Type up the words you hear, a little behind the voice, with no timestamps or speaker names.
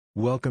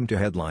Welcome to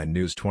Headline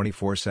News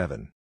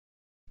 24/7.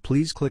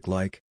 Please click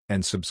like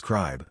and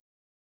subscribe.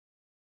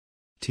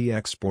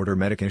 TX border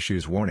medic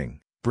issues warning,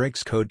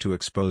 breaks code to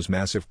expose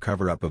massive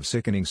cover-up of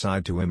sickening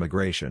side to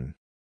immigration.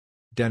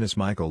 Dennis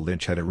Michael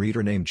Lynch had a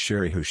reader named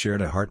Sherry who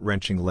shared a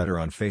heart-wrenching letter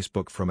on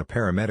Facebook from a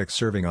paramedic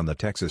serving on the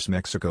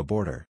Texas-Mexico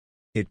border.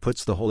 It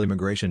puts the whole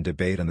immigration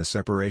debate and the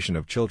separation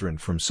of children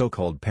from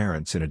so-called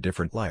parents in a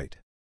different light.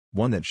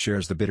 One that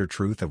shares the bitter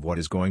truth of what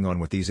is going on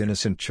with these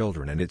innocent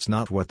children, and it's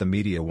not what the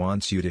media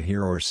wants you to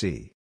hear or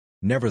see.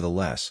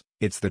 Nevertheless,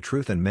 it's the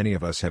truth, and many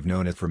of us have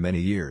known it for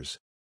many years.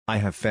 I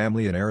have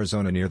family in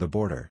Arizona near the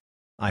border.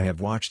 I have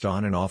watched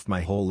on and off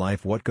my whole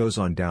life what goes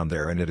on down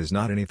there, and it is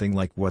not anything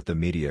like what the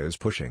media is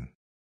pushing.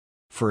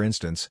 For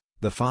instance,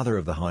 the father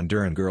of the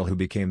Honduran girl who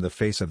became the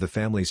face of the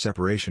family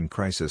separation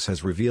crisis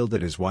has revealed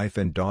that his wife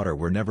and daughter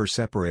were never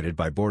separated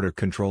by border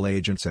control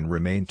agents and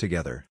remained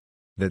together.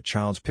 That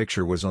child's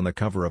picture was on the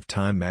cover of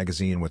Time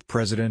magazine with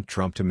President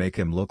Trump to make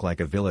him look like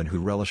a villain who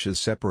relishes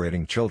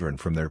separating children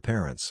from their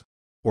parents.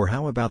 Or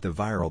how about the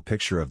viral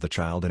picture of the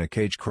child in a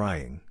cage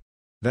crying?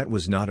 That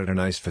was not at a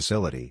nice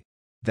facility.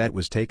 That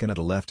was taken at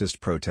a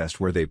leftist protest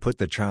where they put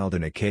the child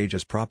in a cage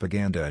as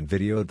propaganda and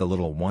videoed the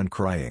little one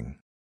crying.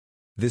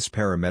 This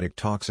paramedic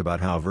talks about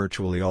how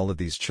virtually all of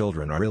these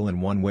children are ill in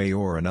one way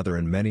or another,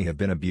 and many have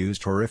been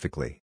abused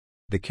horrifically.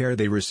 The care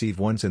they receive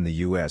once in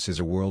the U.S. is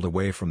a world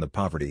away from the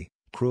poverty,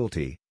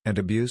 cruelty, and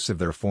abuse of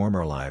their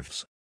former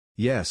lives.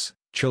 Yes,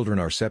 children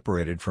are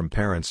separated from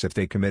parents if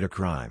they commit a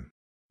crime.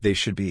 They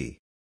should be.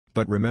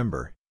 But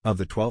remember, of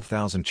the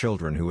 12,000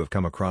 children who have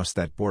come across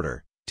that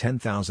border,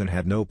 10,000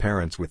 had no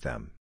parents with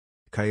them.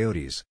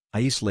 Coyotes,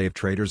 i.e. slave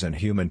traders and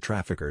human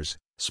traffickers,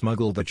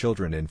 smuggle the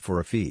children in for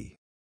a fee.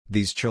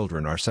 These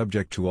children are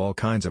subject to all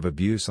kinds of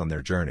abuse on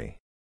their journey.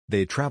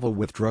 They travel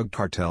with drug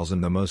cartels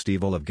and the most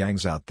evil of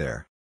gangs out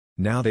there.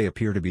 Now they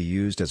appear to be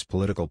used as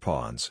political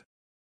pawns.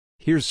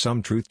 Here's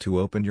some truth to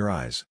open your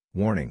eyes.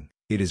 Warning,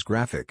 it is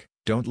graphic,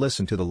 don't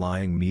listen to the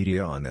lying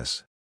media on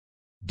this.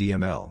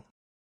 DML.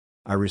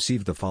 I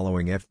received the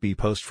following FB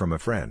post from a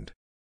friend.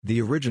 The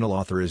original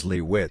author is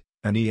Lee Witt,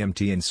 an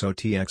EMT in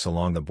SOTX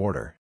along the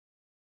border.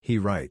 He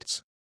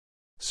writes,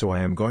 "So I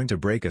am going to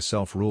break a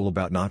self-rule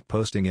about not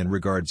posting in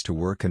regards to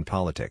work and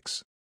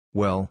politics.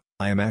 Well,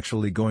 I am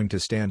actually going to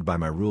stand by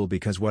my rule,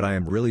 because what I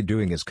am really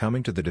doing is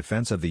coming to the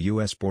defense of the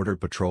U.S. Border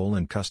Patrol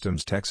and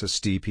Customs Texas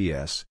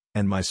DPS,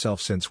 and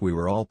myself, since we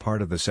were all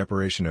part of the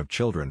separation of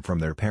children from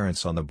their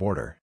parents on the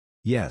border.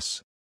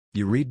 Yes.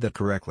 You read that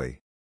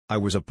correctly. I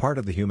was a part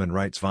of the human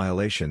rights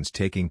violations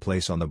taking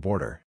place on the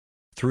border.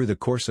 Through the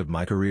course of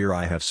my career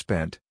I have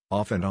spent,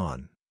 off and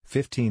on,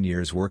 15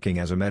 years working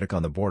as a medic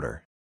on the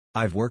border.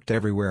 I've worked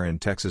everywhere in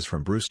Texas,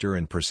 from Brewster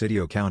and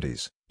Presidio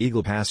counties,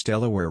 Eagle Pass,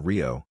 Delaware,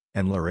 Rio,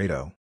 and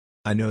Laredo.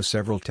 I know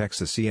several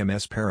Texas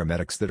EMS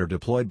paramedics that are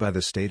deployed by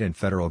the state and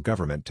federal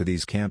government to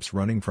these camps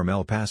running from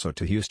El Paso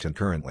to Houston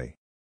currently.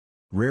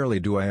 Rarely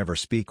do I ever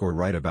speak or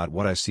write about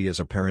what I see as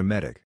a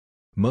paramedic.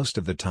 Most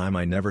of the time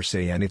I never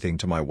say anything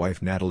to my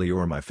wife Natalie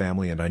or my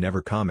family, and I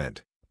never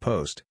comment,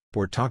 post,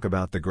 or talk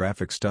about the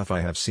graphic stuff I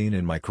have seen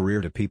in my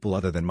career to people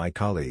other than my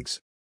colleagues.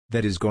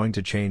 That is going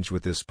to change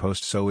with this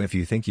post, so if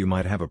you think you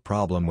might have a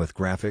problem with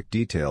graphic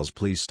details,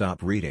 please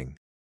stop reading.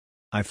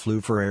 I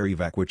flew for Air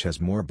Evac, which has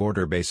more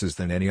border bases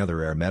than any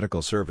other air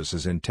medical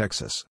services in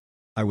Texas.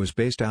 I was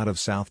based out of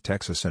South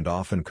Texas and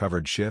often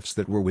covered shifts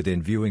that were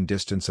within viewing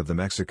distance of the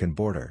Mexican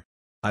border.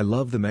 I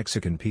love the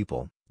Mexican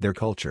people, their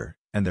culture,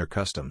 and their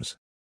customs.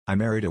 I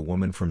married a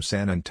woman from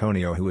San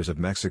Antonio who is of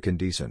Mexican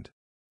descent.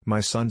 My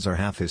sons are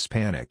half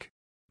Hispanic.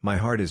 My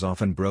heart is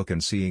often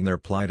broken seeing their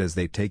plight as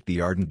they take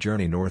the ardent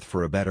journey north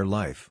for a better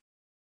life.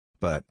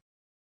 But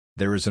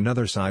there is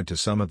another side to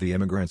some of the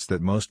immigrants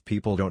that most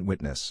people don't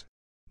witness.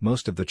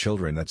 Most of the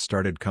children that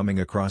started coming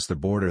across the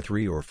border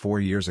 3 or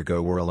 4 years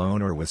ago were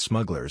alone or with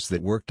smugglers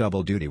that worked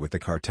double duty with the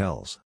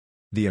cartels.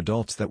 The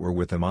adults that were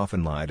with them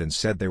often lied and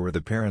said they were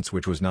the parents,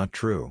 which was not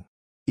true.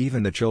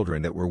 Even the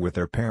children that were with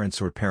their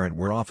parents or parent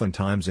were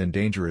oftentimes in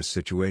dangerous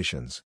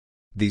situations.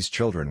 These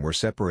children were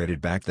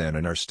separated back then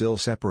and are still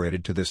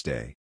separated to this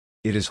day.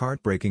 It is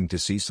heartbreaking to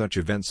see such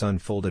events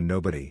unfold, and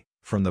nobody,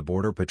 from the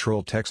Border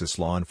Patrol, Texas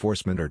law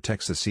enforcement, or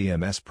Texas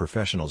EMS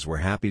professionals, were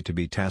happy to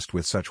be tasked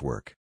with such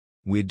work.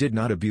 We did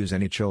not abuse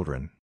any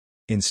children.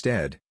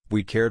 Instead,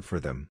 we cared for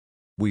them.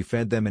 We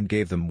fed them and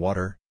gave them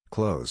water,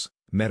 clothes,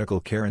 medical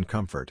care, and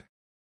comfort.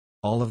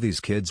 All of these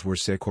kids were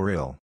sick or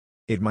ill.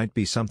 It might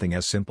be something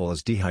as simple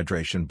as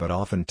dehydration, but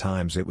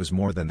oftentimes it was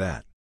more than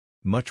that.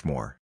 Much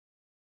more.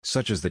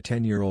 Such as the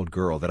 10-year-old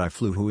girl that I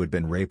flew who had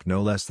been raped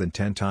no less than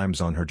 10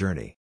 times on her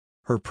journey.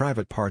 Her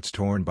private parts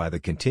torn by the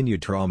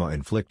continued trauma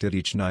inflicted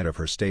each night of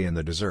her stay in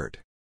the desert.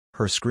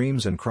 Her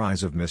screams and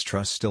cries of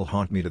mistrust still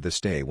haunt me to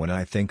this day when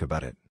I think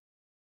about it.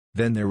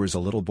 Then there was a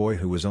little boy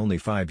who was only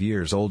 5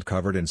 years old,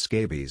 covered in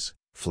scabies,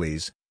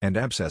 fleas, and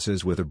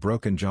abscesses, with a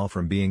broken jaw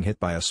from being hit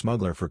by a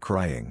smuggler for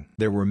crying.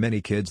 There were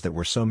many kids that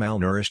were so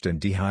malnourished and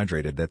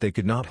dehydrated that they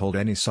could not hold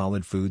any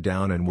solid food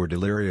down and were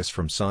delirious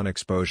from sun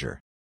exposure.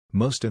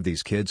 Most of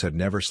these kids had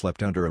never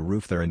slept under a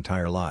roof their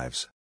entire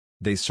lives.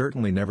 They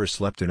certainly never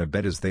slept in a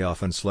bed, as they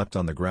often slept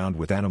on the ground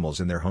with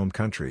animals in their home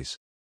countries.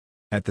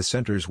 At the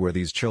centers where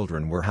these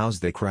children were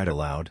housed, they cried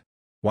aloud.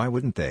 Why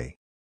wouldn't they?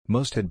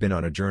 Most had been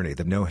on a journey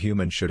that no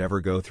human should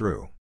ever go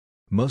through.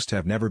 Most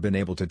have never been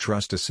able to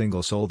trust a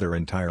single soul their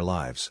entire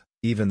lives,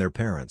 even their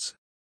parents.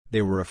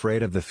 They were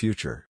afraid of the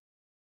future.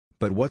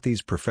 But what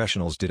these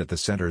professionals did at the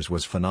centers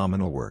was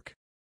phenomenal work.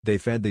 They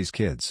fed these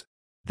kids.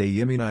 They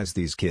immunized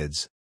these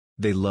kids.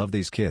 They love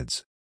these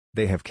kids.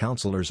 They have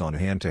counselors on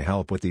hand to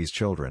help with these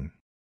children.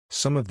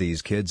 Some of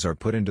these kids are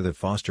put into the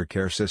foster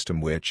care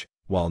system, which,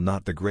 while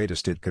not the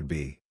greatest it could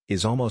be,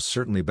 is almost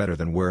certainly better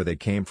than where they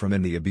came from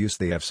and the abuse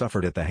they have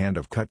suffered at the hand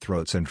of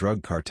cutthroats and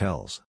drug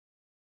cartels.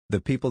 The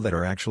people that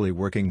are actually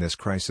working this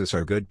crisis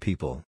are good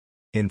people.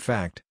 In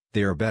fact,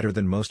 they are better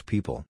than most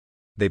people.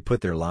 They put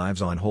their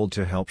lives on hold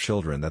to help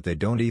children that they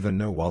don't even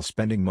know, while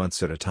spending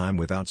months at a time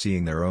without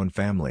seeing their own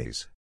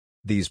families.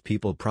 These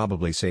people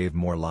probably save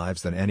more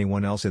lives than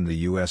anyone else in the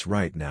US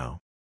right now.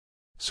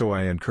 So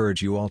I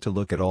encourage you all to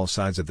look at all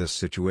sides of this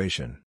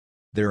situation.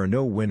 There are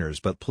no winners,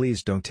 but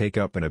please don't take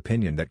up an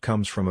opinion that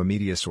comes from a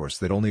media source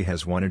that only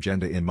has one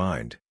agenda in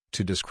mind: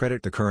 to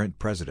discredit the current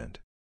president.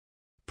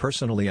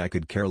 Personally, I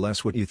could care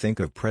less what you think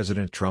of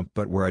President Trump,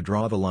 but where I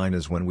draw the line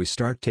is when we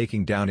start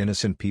taking down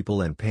innocent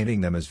people and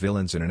painting them as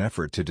villains in an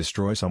effort to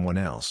destroy someone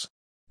else.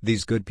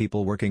 These good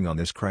people working on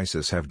this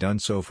crisis have done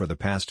so for the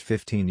past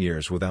 15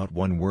 years without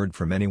one word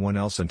from anyone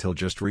else until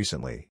just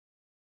recently.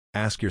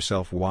 Ask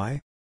yourself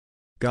why?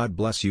 God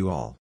bless you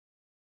all.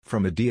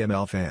 From a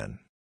DML fan.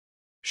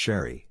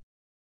 Sherry.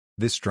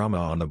 This drama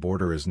on the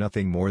border is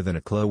nothing more than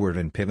a cloward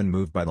and pivot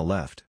move by the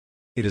left.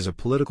 It is a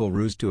political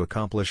ruse to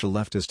accomplish a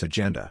leftist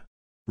agenda.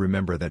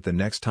 Remember that the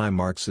next time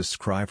Marxists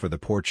cry for the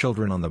poor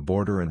children on the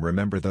border, and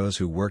remember those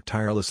who work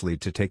tirelessly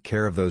to take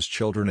care of those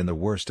children in the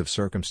worst of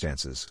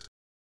circumstances.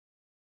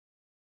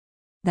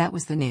 That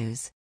was the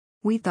news.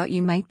 We thought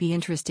you might be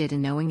interested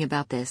in knowing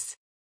about this.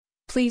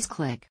 Please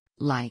click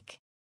like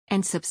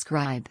and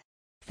subscribe.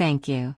 Thank you.